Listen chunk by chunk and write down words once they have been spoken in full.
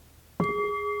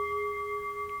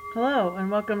Hello, and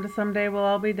welcome to Someday We'll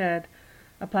All Be Dead,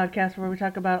 a podcast where we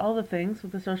talk about all the things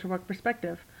with a social work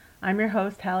perspective. I'm your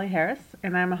host, Hallie Harris,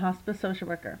 and I'm a hospice social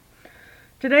worker.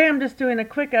 Today I'm just doing a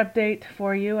quick update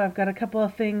for you. I've got a couple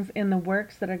of things in the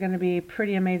works that are going to be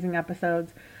pretty amazing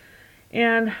episodes.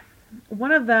 And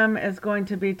one of them is going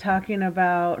to be talking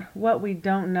about what we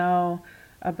don't know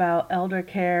about elder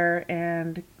care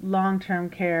and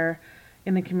long-term care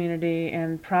in the community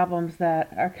and problems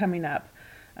that are coming up.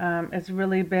 It's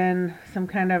really been some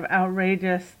kind of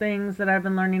outrageous things that I've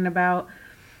been learning about,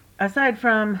 aside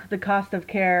from the cost of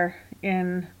care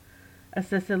in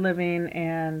assisted living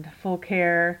and full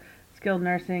care, skilled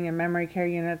nursing, and memory care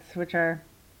units, which are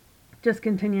just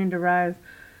continuing to rise.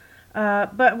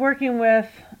 But working with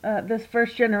this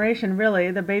first generation, really,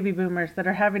 the baby boomers that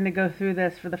are having to go through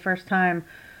this for the first time,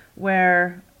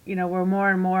 where, we're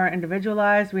more and more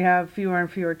individualized, we have fewer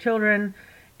and fewer children,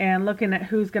 and looking at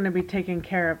who's going to be taking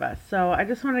care of us. So I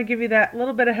just want to give you that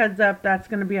little bit of heads up. That's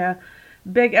going to be a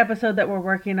big episode that we're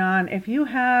working on. If you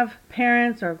have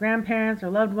parents or grandparents or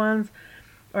loved ones,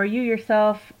 or you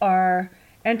yourself are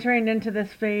entering into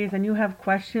this phase and you have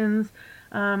questions,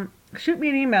 shoot me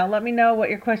an email. Let me know what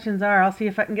your questions are. I'll see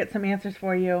if I can get some answers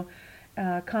for you.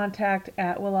 Contact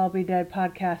at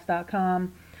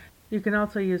willallbedeadpodcast.com. You can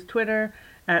also use Twitter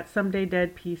at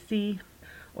SomedayDeadPC,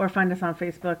 or find us on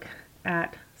Facebook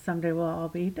at Someday We'll All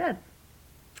Be Dead.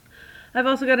 I've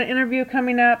also got an interview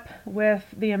coming up with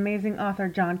the amazing author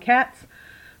John Katz,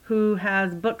 who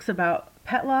has books about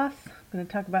pet loss. I'm going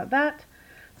to talk about that.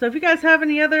 So if you guys have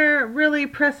any other really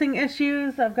pressing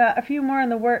issues, I've got a few more in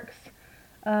the works.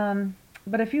 But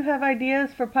if you have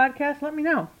ideas for podcasts, let me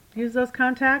know. Use those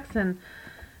contacts and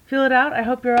fill it out. I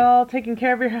hope you're all taking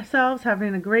care of yourselves,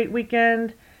 having a great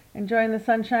weekend, enjoying the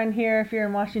sunshine here if you're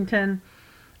in Washington.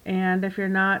 And if you're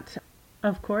not,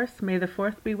 of course, may the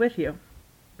 4th be with you.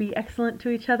 Be excellent to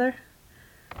each other,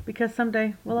 because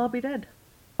someday we'll all be dead.